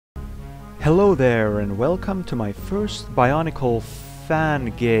Hello there and welcome to my first Bionicle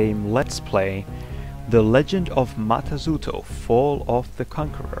fan game Let's Play, The Legend of Mata Zuto, Fall of the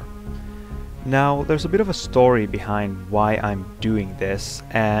Conqueror. Now, there's a bit of a story behind why I'm doing this,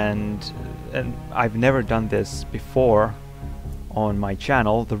 and I've never done this before on my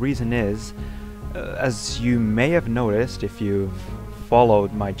channel. The reason is, as you may have noticed if you've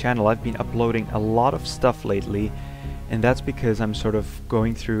followed my channel, I've been uploading a lot of stuff lately, and that's because I'm sort of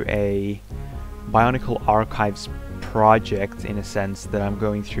going through a Bionicle Archives project, in a sense that I'm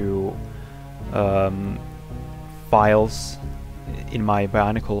going through files in my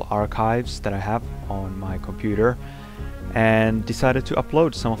Bionicle archives that I have on my computer, and decided to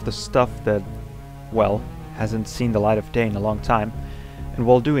upload some of the stuff that, well, hasn't seen the light of day in a long time. And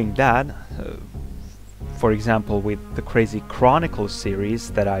while doing that, for example with the Crazy Chronicles series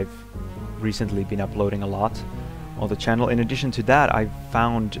that I've recently been uploading a lot on the channel, in addition to that I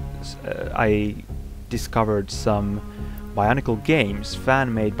discovered some Bionicle games,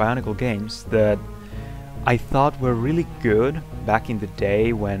 fan-made Bionicle games that I thought were really good back in the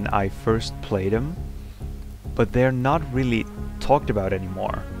day when I first played them, but they're not really talked about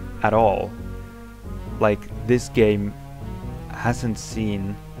anymore at all. Like, this game hasn't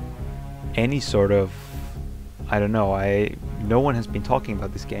seen any sort of, I don't know, no one has been talking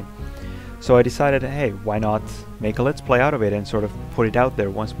about this game. So I decided, hey, why not make a Let's Play out of it and sort of put it out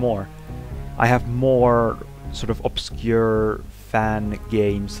there once more. I have more sort of obscure fan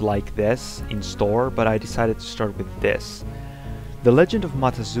games like this in store, but I decided to start with this. The Legend of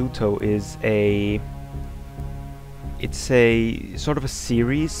Mata Zuto is it's a sort of a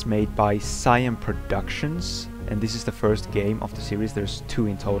series made by Cyan Productions, and this is the first game of the series. There's 2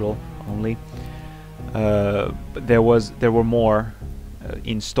 in total only. But there were more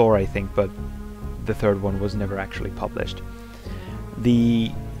in store, I think, but the third one was never actually published.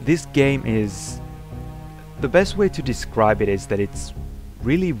 This game is, the best way to describe it is that it's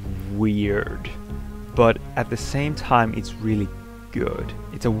really weird, but at the same time it's really good.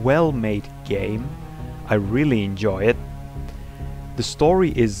 It's a well-made game. I really enjoy it. The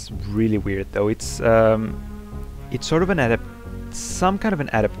story is really weird though. It's sort of some kind of an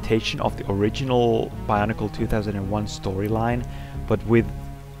adaptation of the original Bionicle 2001 storyline, but with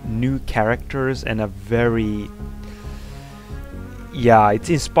new characters and a very... yeah, it's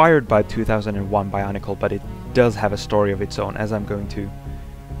inspired by 2001 Bionicle, but it does have a story of its own, as I'm going to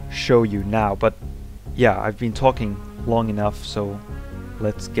show you now. But yeah, I've been talking long enough, so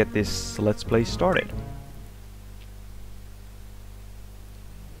let's get this Let's Play started.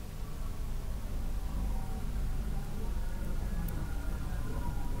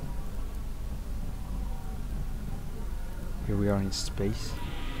 Here we are in space.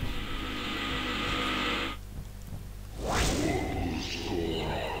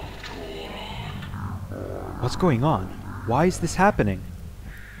 What's going on? Why is this happening?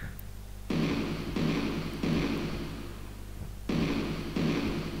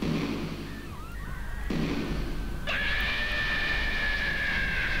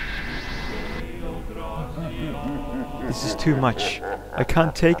 This is too much. I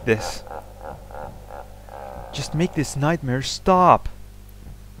can't take this. Just make this nightmare stop.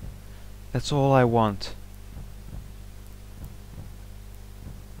 That's all I want.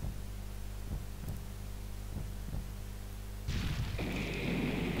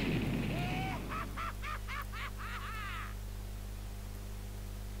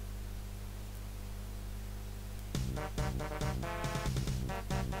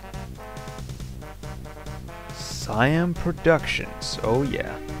 Cyan Productions, oh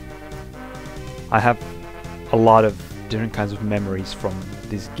yeah. I have a lot of different kinds of memories from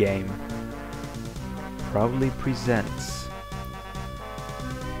this game. Proudly presents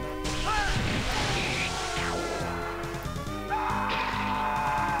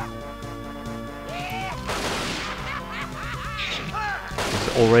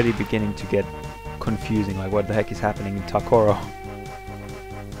it's already beginning to get confusing, like what the heck is happening in Conqueror.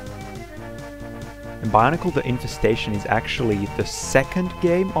 In Bionicle, the Infestation is actually the second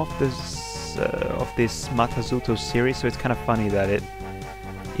game of this Mata Zuto series, so it's kind of funny that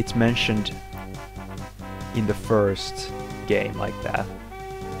it's mentioned in the first game like that.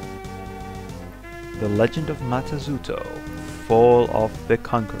 The Legend of Mata Zuto, Fall of the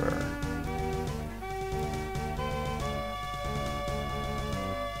Conqueror.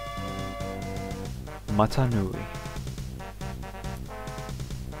 Mata Nui.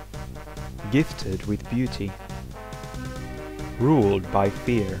 Gifted with beauty, ruled by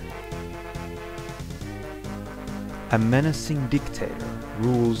fear. A menacing dictator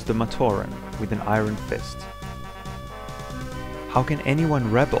rules the Matoran with an iron fist. How can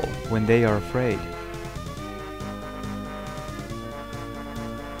anyone rebel when they are afraid?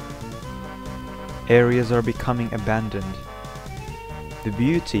 Areas are becoming abandoned. The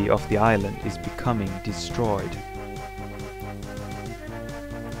beauty of the island is becoming destroyed.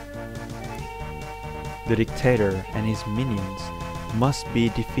 The dictator and his minions must be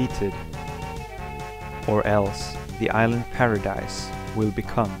defeated, or else the island paradise will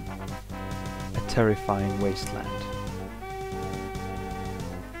become a terrifying wasteland.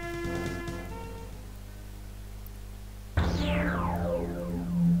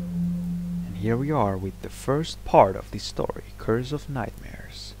 And here we are with the first part of the story, Curse of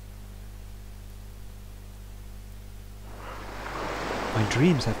Nightmares. My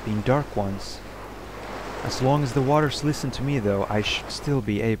dreams have been dark ones. As long as the waters listen to me though, I should still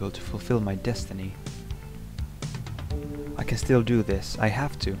be able to fulfill my destiny. I can still do this, I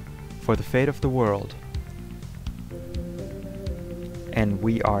have to, for the fate of the world. And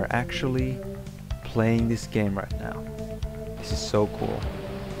we are actually playing this game right now. This is so cool.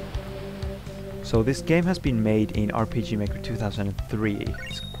 So this game has been made in RPG Maker 2003.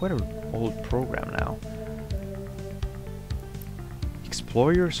 It's quite an old program now.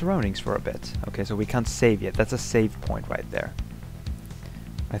 Explore your surroundings for a bit. Okay, so we can't save yet. That's a save point right there.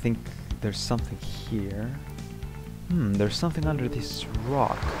 I think there's something here. There's something under this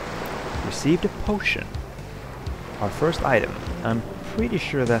rock. Received a potion. Our first item. I'm pretty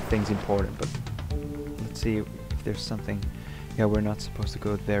sure that thing's important, but let's see if there's something. Yeah, we're not supposed to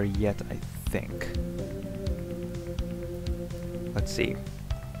go there yet, I think. Let's see.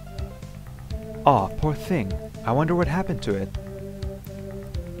 Ah, poor thing. I wonder what happened to it.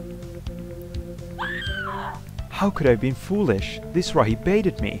 How could I have been foolish? This Rahi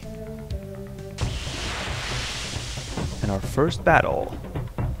baited me. And our first battle.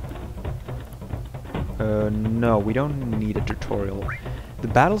 No, we don't need a tutorial. The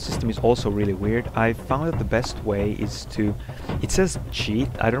battle system is also really weird. I found that the best way is to... It says cheat.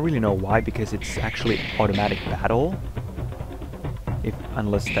 I don't really know why, because it's actually automatic battle.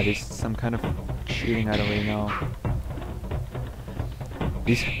 Unless that is some kind of cheating, I don't really know.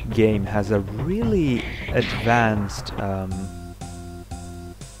 This game has a really advanced,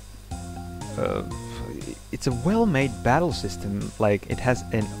 it's a well-made battle system. Like, it has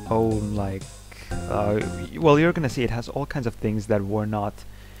an own, like, well, you're gonna see it has all kinds of things that were not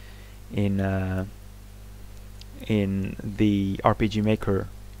in the RPG Maker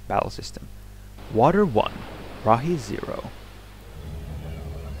battle system. Water 1, Rahi 0.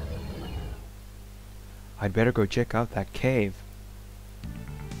 I'd better go check out that cave.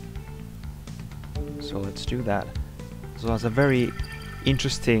 So let's do that. So it's a very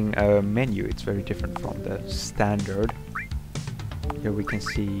interesting menu. It's very different from the standard. Here we can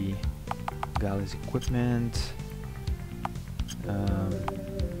see Galley's equipment.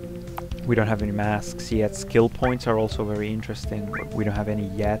 We don't have any masks yet. Skill points are also very interesting. We don't have any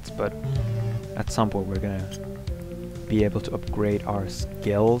yet, but at some point we're gonna be able to upgrade our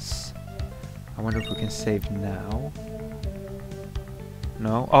skills. I wonder if we can save now.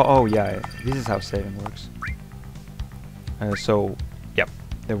 No? Oh yeah, this is how saving works. So, yep,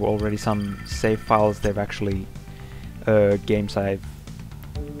 there were already some save files. They've actually games I've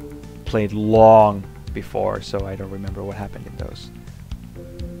played long before, so I don't remember what happened in those.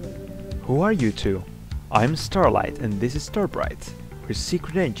 Who are you two? I'm Starlight, and this is Starbright. We're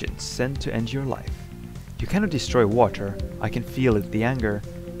secret agents sent to end your life. You cannot destroy water. I can feel it, the anger.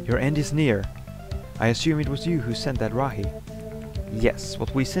 Your end is near. I assume it was you who sent that Rahi. Yes,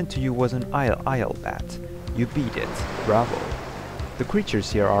 what we sent to you was an Isle bat. You beat it. Bravo. The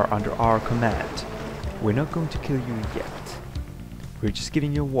creatures here are under our command. We're not going to kill you yet. We're just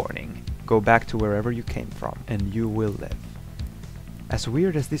giving you a warning. Go back to wherever you came from, and you will live. As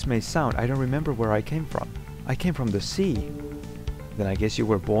weird as this may sound, I don't remember where I came from. I came from the sea. Then I guess you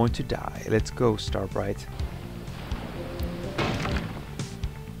were born to die. Let's go, Starbright.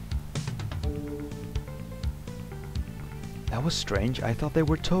 That was strange. I thought they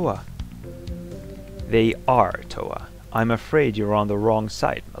were Toa. They are Toa. I'm afraid you're on the wrong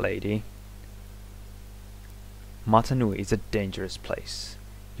side, milady. Mata Nui is a dangerous place.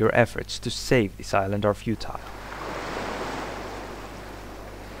 Your efforts to save this island are futile.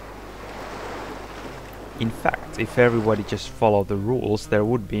 In fact, if everybody just followed the rules, there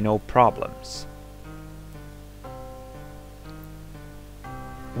would be no problems.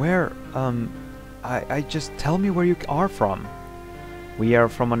 Where, I just tell me where you are from. We are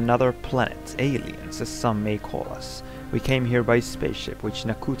from another planet, aliens, as some may call us. We came here by spaceship, which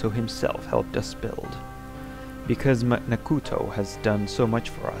Nakuto himself helped us build. Because Nakuto has done so much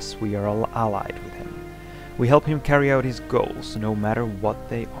for us, we are allied with him. We help him carry out his goals, no matter what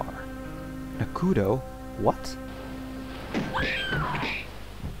they are. Nakuto? What?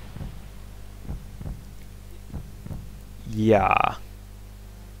 Yeah.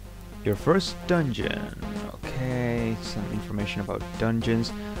 Your first dungeon. Okay, some information about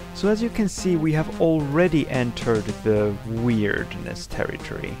dungeons. So as you can see, we have already entered the weirdness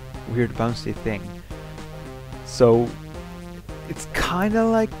territory. Weird bouncy thing. So it's kinda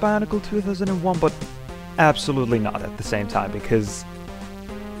like Bionicle 2001, but absolutely not at the same time, because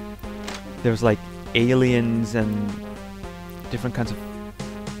there's like aliens and different kinds of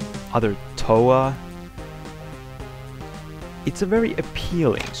other Toa. It's a very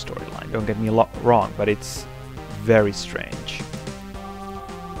appealing storyline, don't get me wrong, but it's very strange.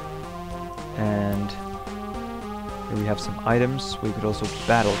 And here we have some items. We could also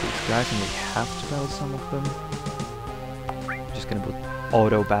battle these guys, and we have to battle some of them. I'm just gonna put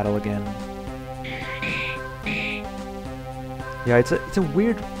auto battle again. Yeah, it's a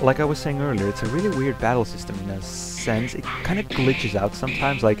weird, like I was saying earlier, it's a really weird battle system in a sense. It kind of glitches out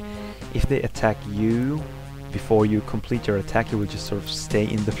sometimes, like if they attack you before you complete your attack, you will just sort of stay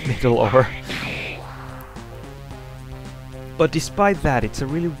in the middle, or... But despite that, it's a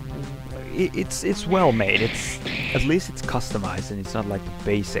really... It's well made. It's at least it's customized, and it's not like the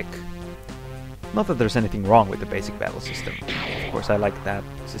basic... Not that there's anything wrong with the basic battle system. Of course, I like that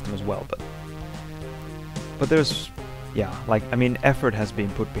system as well, but there's... Yeah, like, I mean, effort has been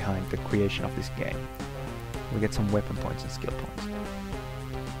put behind the creation of this game. We get some weapon points and skill points.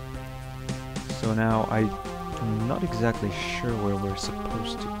 So now I'm not exactly sure where we're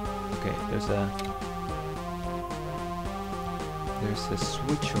supposed to... Okay, there's a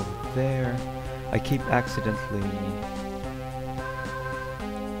switch over there. I keep accidentally...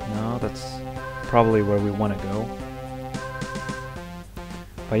 No, that's probably where we want to go.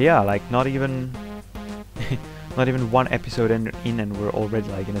 But yeah, like, not even... Not even one episode in and we're already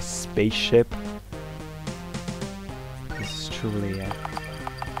like in a spaceship. This is truly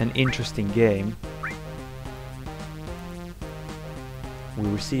an interesting game. We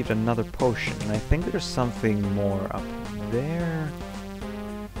received another potion, and I think there's something more up there.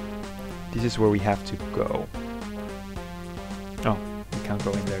 This is where we have to go. Oh, we can't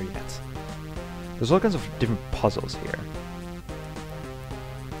go in there yet. There's all kinds of different puzzles here.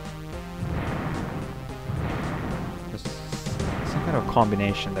 Kind of a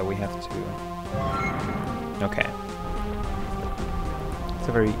combination that we have to... Okay. It's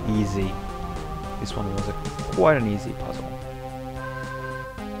a very easy... This one was quite an easy puzzle.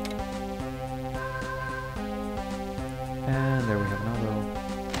 And there we have another...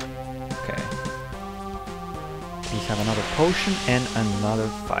 Okay. Let's have another potion and another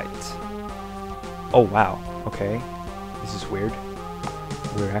fight. Oh wow, okay. This is weird.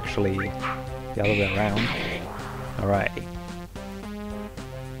 We're actually the other way around. Alright.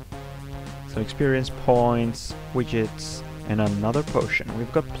 Some experience points, widgets, and another potion.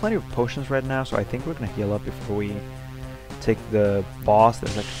 We've got plenty of potions right now, so I think we're gonna heal up before we take the boss.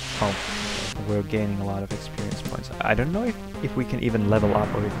 There's like... Oh, we're gaining a lot of experience points. I don't know if we can even level up,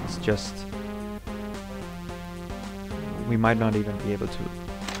 or if it's just... We might not even be able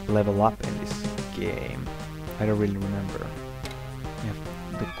to level up in this game. I don't really remember. We have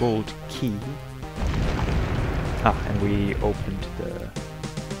the gold key. Ah, and we opened the...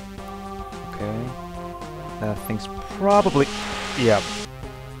 Okay. That thing's probably... Yep.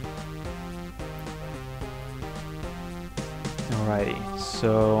 Alrighty,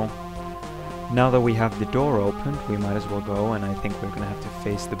 so... Now that we have the door opened, we might as well go, and I think we're gonna have to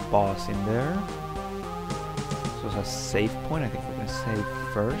face the boss in there. So it's a save point. I think we're gonna save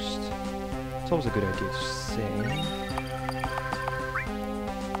first. It's always a good idea to save.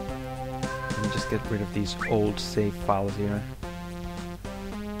 Let me just get rid of these old save files here.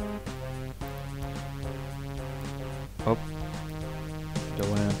 Oh, don't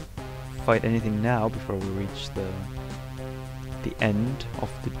want to fight anything now before we reach the end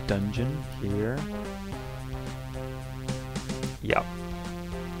of the dungeon here. Yep.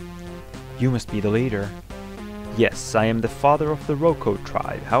 You must be the leader. Yes, I am the father of the Roko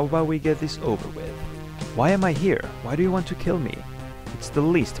tribe. How about we get this over with? Why am I here? Why do you want to kill me? It's the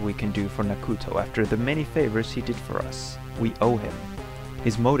least we can do for Nakuto after the many favors he did for us. We owe him.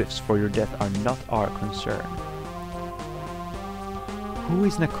 His motives for your death are not our concern. Who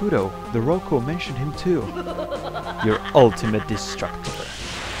is Nakuto? The Roko mentioned him too. Your ultimate destructor.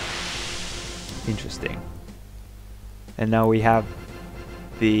 Interesting. And now we have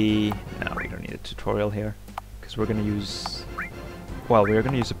the... No, we don't need a tutorial here. Because we're gonna use... Well, we're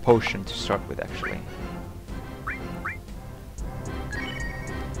gonna use a potion to start with, actually.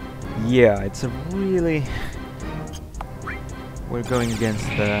 Yeah, it's a really... we're going against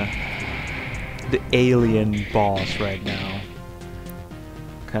the alien boss right now.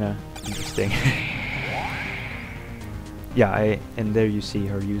 Kinda interesting. Yeah, and there you see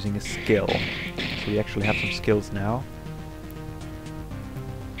her using a skill. So we actually have some skills now.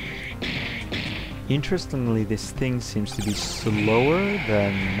 Interestingly, this thing seems to be slower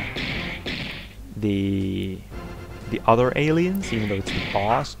than the other aliens, even though it's the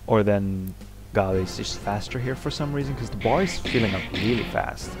boss, or then God is just faster here for some reason, because the bar is filling up really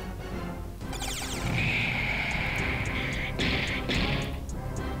fast.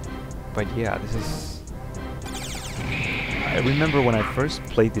 But yeah, this is... I remember when I first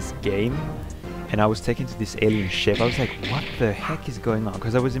played this game, and I was taken to this alien ship, I was like, what the heck is going on?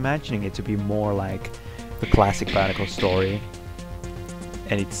 Because I was imagining it to be more like the classic Bionicle story,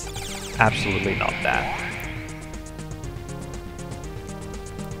 and it's absolutely not that.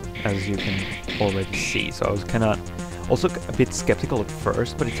 As you can already see, so I was kind of also a bit skeptical at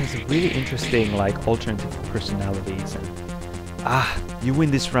first, but it has really interesting like alternative personalities. And you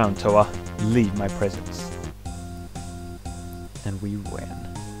win this round, Toa. Leave my presence. And we win.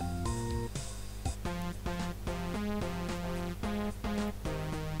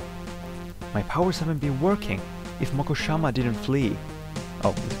 My powers haven't been working. If Mokoshama didn't flee...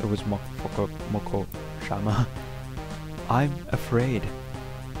 Oh, it was Mokoshama. I'm afraid.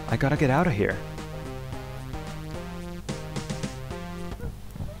 I gotta get out of here.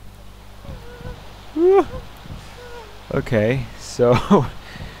 Woo. Okay, so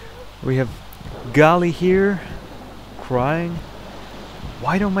we have Gali here, crying.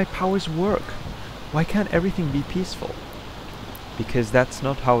 Why don't my powers work? Why can't everything be peaceful? Because that's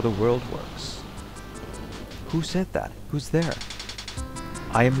not how the world works. Who said that? Who's there?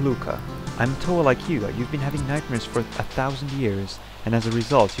 I am Luca. I'm Toa like you. You've been having nightmares for 1,000 years, and as a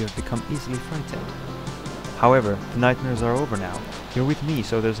result you have become easily frightened. However, the nightmares are over now. You're with me,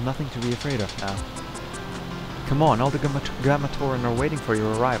 so there's nothing to be afraid of now. Come on, all the Gammatoran are waiting for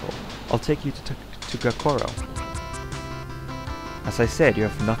your arrival. I'll take you to Gakoro. As I said, you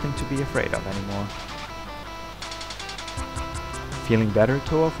have nothing to be afraid of anymore. Feeling better,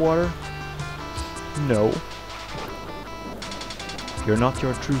 Toe of Water? No. You're not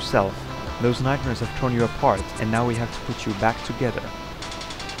your true self. Those nightmares have torn you apart, and now we have to put you back together.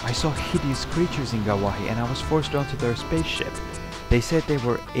 I saw hideous creatures in Gawahi, and I was forced onto their spaceship. They said they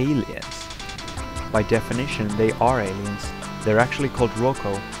were aliens. By definition, they are aliens. They're actually called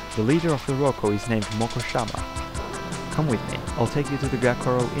Roko. The leader of the Roko is named Mokoshama. Come with me. I'll take you to the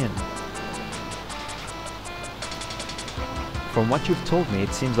Gakoro Inn. From what you've told me,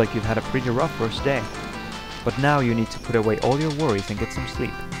 it seems like you've had a pretty rough first day. But now you need to put away all your worries and get some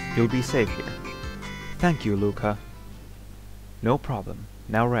sleep. You'll be safe here. Thank you, Luca. No problem.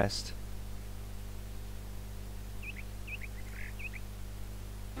 Now rest.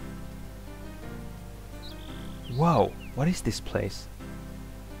 Whoa, what is this place?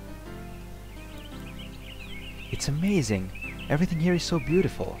 It's amazing. Everything here is so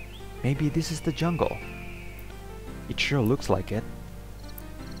beautiful. Maybe this is the jungle. It sure looks like it.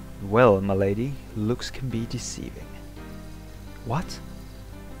 Well, my lady, looks can be deceiving. What?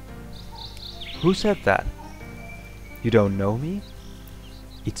 Who said that? You don't know me?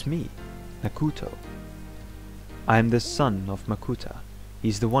 It's me, Nakuto. I am the son of Makuta.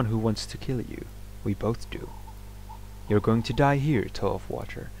 He's the one who wants to kill you. We both do. You're going to die here, Toe of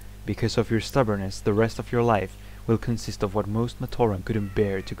Water. Because of your stubbornness, the rest of your life will consist of what most Matoran couldn't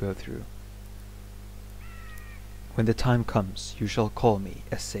bear to go through. When the time comes, you shall call me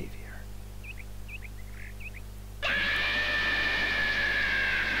a savior.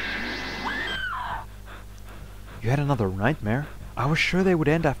 You had another nightmare? I was sure they would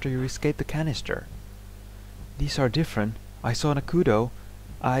end after you escaped the canister. These are different. I saw Nakuto.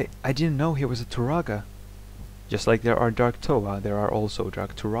 I didn't know he was a Turaga. Just like there are Dark Toa, there are also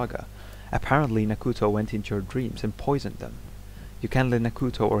Dark Turaga. Apparently Nakuto went into your dreams and poisoned them. You can't let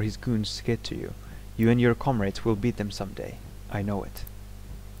Nakuto or his goons get to you. You and your comrades will beat them someday. I know it.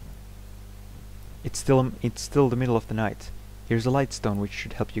 It's still the middle of the night. Here's a light stone which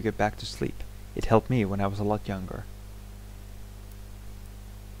should help you get back to sleep. It helped me when I was a lot younger.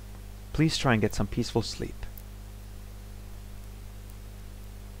 Please try and get some peaceful sleep.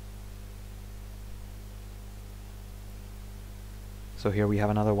 So here we have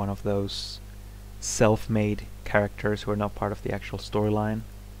another one of those self-made characters who are not part of the actual storyline.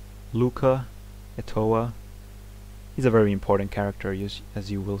 Luca, Etoa. He's a very important character,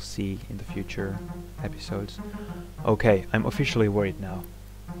 as you will see in the future episodes. Okay, I'm officially worried now.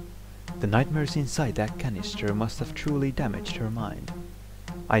 The nightmares inside that canister must have truly damaged her mind.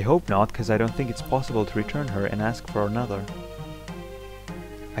 I hope not, because I don't think it's possible to return her and ask for another.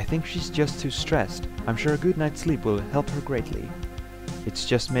 I think she's just too stressed. I'm sure a good night's sleep will help her greatly. It's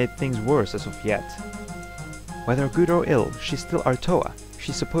just made things worse as of yet. Whether good or ill, she's still our Toa.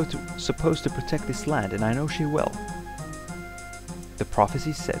 She's supposed to protect this land, and I know she will. The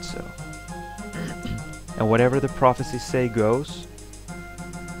prophecy said so. And whatever the prophecies say goes.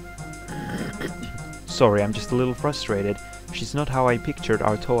 Sorry, I'm just a little frustrated. She's not how I pictured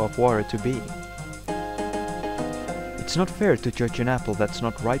our Toa of Water to be. It's not fair to judge an apple that's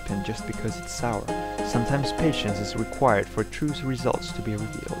not ripened just because it's sour. Sometimes patience is required for true results to be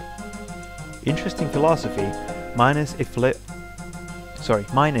revealed. Interesting philosophy. Mine is if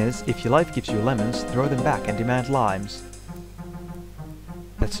your life gives you lemons, throw them back and demand limes.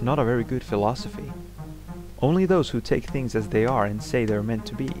 That's not a very good philosophy. Only those who take things as they are and say they're meant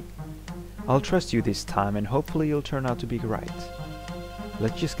to be. I'll trust you this time, and hopefully you'll turn out to be right.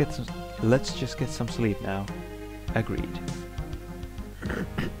 Let's just get some sleep now. Agreed.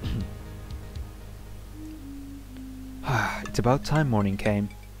 It's about time morning came.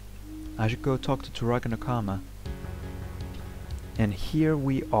 I should go talk to Turaga Nakama. And here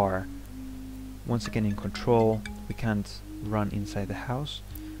we are. Once again in control. We can't run inside the house.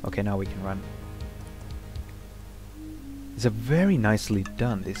 Okay, now we can run. It's a very nicely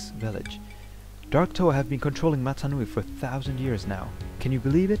done, this village. Dark Toa have been controlling Mata Nui for 1,000 years now. Can you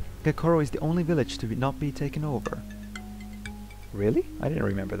believe it? Conqueror is the only village to not be taken over. Really? I didn't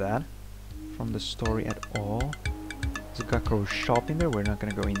remember that from the story at all. There's a Conqueror shop in there. We're not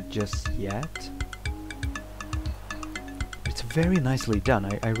gonna go in just yet. But it's very nicely done.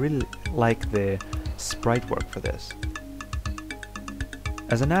 I really like the sprite work for this.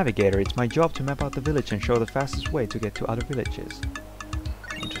 As a navigator, it's my job to map out the village and show the fastest way to get to other villages.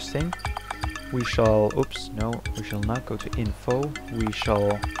 Interesting. We shall... Oops, no, we shall not go to info. We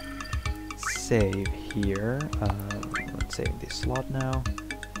shall save here. Let's save this slot now.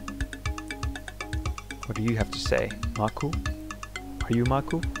 What do you have to say? Maku? Are you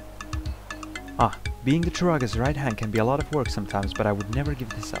Maku? Ah, being the Turaga's right hand can be a lot of work sometimes, but I would never give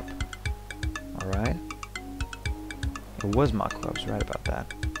this up. Alright. It was Maku, I was right about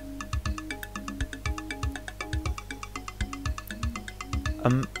that.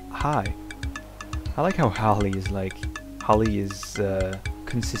 Hi. I like how Holly is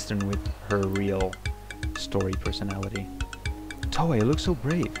consistent with her real story personality. Toa, you look so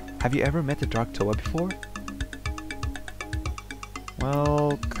brave. Have you ever met the Dark Toa before?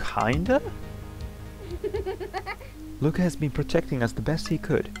 Well, kinda? Luca has been protecting us the best he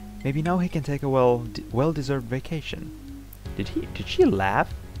could. Maybe now he can take a well-deserved vacation. Did she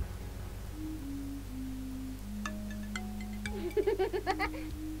laugh?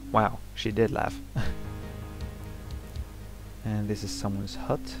 Wow, she did laugh. And this is someone's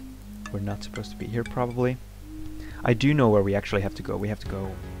hut. We're not supposed to be here, probably. I do know where we actually have to go. We have to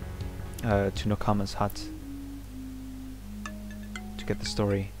go to Nokama's hut to get the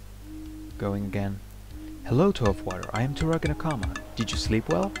story going again. Hello, Toe of Water. I am Turaga Nakama. Did you sleep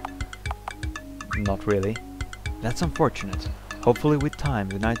well? Not really. That's unfortunate. Hopefully with time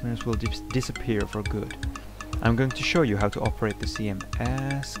the nightmares will disappear for good. I'm going to show you how to operate the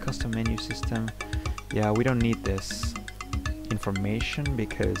CMS custom menu system. Yeah, we don't need this information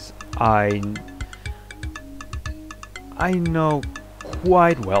because I know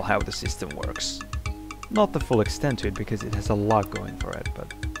quite well how the system works. Not the full extent to it because it has a lot going for it,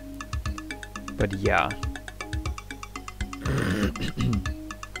 but yeah.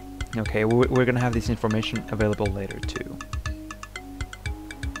 Okay, we're gonna have this information available later too.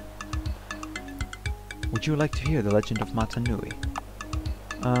 Would you like to hear the Legend of Mata Nui?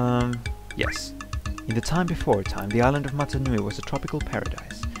 Yes. In the time before time, the island of Mata Nui was a tropical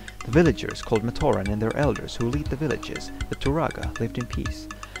paradise. The villagers, called Matoran, and their elders who lead the villages, the Turaga, lived in peace.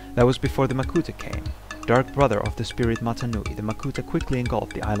 That was before the Makuta came. Dark brother of the spirit Mata Nui, the Makuta quickly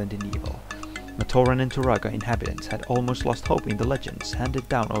engulfed the island in evil. Matoran and Turaga inhabitants had almost lost hope in the legends handed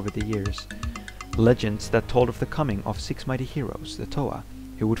down over the years. Legends that told of the coming of 6 mighty heroes, the Toa,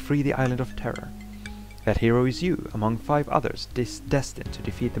 who would free the island of terror. That hero is you, among 5 others destined to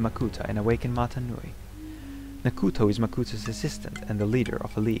defeat the Makuta and awaken Mata Nui. Nakuto is Makuta's assistant and the leader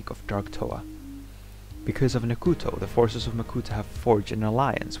of a league of Dark Toa. Because of Nakuto, the forces of Makuta have forged an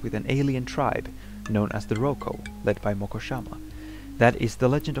alliance with an alien tribe known as the Roko, led by Mokoshama. That is the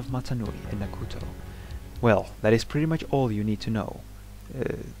legend of Mata Nui and Nakuto. Well, that is pretty much all you need to know.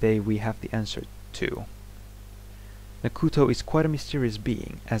 We have the answer to. Nakuto is quite a mysterious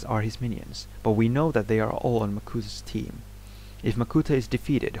being, as are his minions, but we know that they are all on Makuta's team. If Makuta is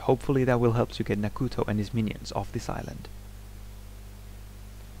defeated, hopefully that will help to get Nakuto and his minions off this island.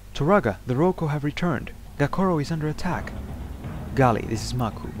 Turaga, the Roko have returned. Gakoro is under attack. Gali, this is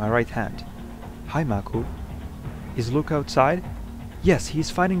Maku, my right hand. Hi, Maku. Is Luke outside? Yes, he's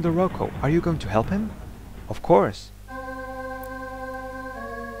fighting the Roko. Are you going to help him? Of course.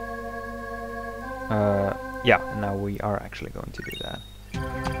 Yeah, now we are actually going to do that.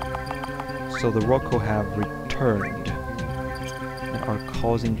 So the Roko have returned and are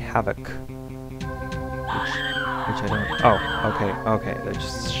causing havoc. Which I don't... Oh, okay, they're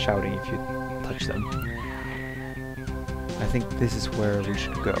just shouting if you touch them. I think this is where we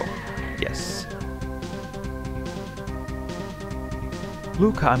should go. Yes.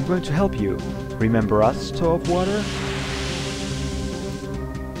 Luca, I'm going to help you. Remember us, Toe of Water?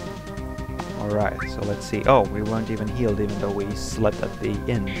 Alright, so let's see. Oh, we weren't even healed even though we slept at the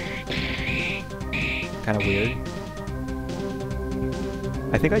inn. Kinda weird.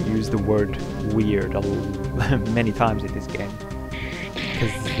 I think I used the word weird many times in this game.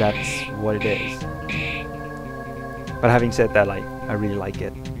 Because that's what it is. But having said that, I really like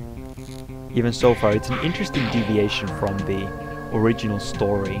it. Even so far, it's an interesting deviation from the original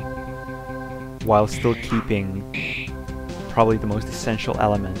story, while still keeping probably the most essential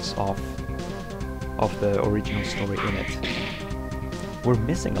elements of the original story in it. We're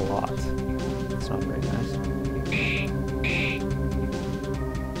missing a lot. It's not very nice.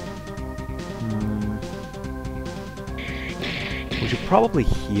 We should probably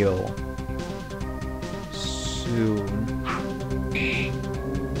heal soon.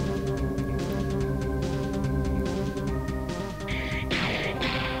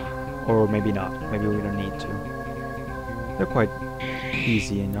 Or maybe not. Maybe we don't need to. They're quite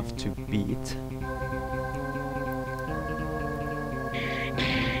easy enough to beat.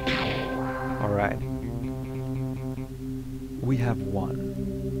 Alright. We have one.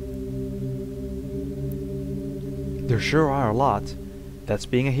 There sure are a lot. That's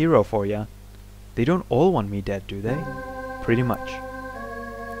being a hero for ya. They don't all want me dead, do they? Pretty much.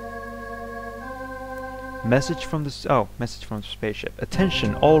 Message from the spaceship.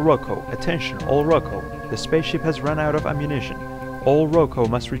 Attention, all Roko. Attention, all Roko. The spaceship has run out of ammunition. All Roko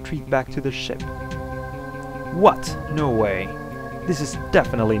must retreat back to the ship. What? No way. This is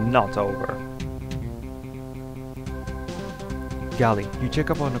definitely not over. Gali, you check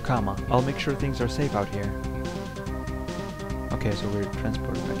up on Nakama. I'll make sure things are safe out here. Okay, so we're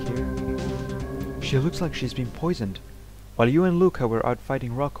transported back here. She looks like she's been poisoned. While you and Luca were out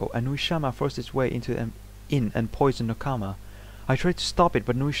fighting Roko, a Nuishama forced its way into the inn and poisoned Nakama. I tried to stop it,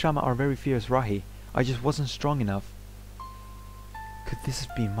 but Nuishama are very fierce Rahi. I just wasn't strong enough. Could this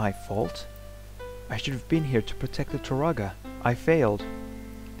have been my fault? I should have been here to protect the Turaga. I failed.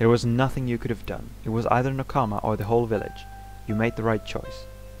 There was nothing you could have done. It was either Nakama or the whole village. You made the right choice.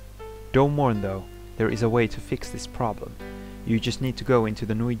 Don't mourn though. There is a way to fix this problem. You just need to go into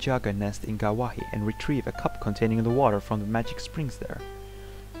the Nui Jaga nest in Gawahi and retrieve a cup containing the water from the magic springs there.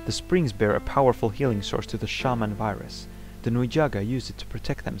 The springs bear a powerful healing source to the shaman virus. The Nui Jaga use it to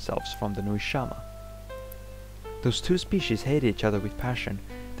protect themselves from the Nui Shama. Those two species hate each other with passion.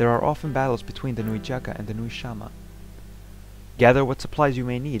 There are often battles between the Nui Jaga and the Nui Shama. Gather what supplies you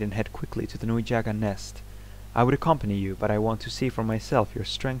may need and head quickly to the Nui Jaga nest. I would accompany you, but I want to see for myself your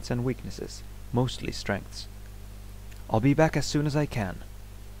strengths and weaknesses. Mostly strengths. I'll be back as soon as I can.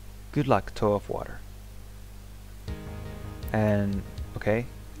 Good luck, Toe of Water. And, okay.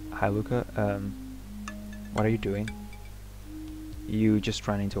 Hi, Luca. What are you doing? You just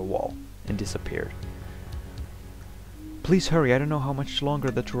ran into a wall and disappeared. Please hurry, I don't know how much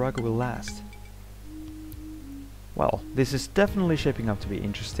longer the Turaga will last. Well, this is definitely shaping up to be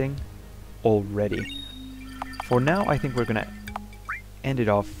interesting already. For now, I think we're gonna end it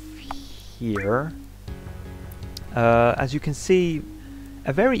off here. As you can see,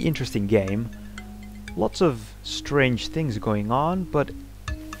 a very interesting game. Lots of strange things going on, but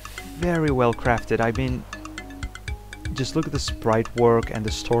very well crafted. I mean, just look at the sprite work, and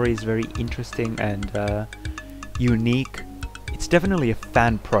the story is very interesting and unique. It's definitely a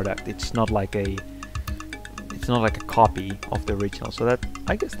fan product. It's not like a copy of the original. So that,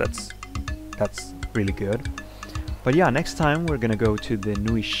 I guess that's really good. But yeah, next time we're gonna go to the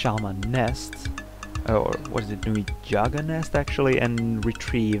Nui Shama nest. Or what is it, Nui Jaga nest actually, and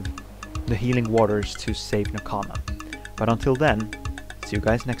retrieve the healing waters to save Nakama. But until then, see you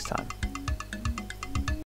guys next time.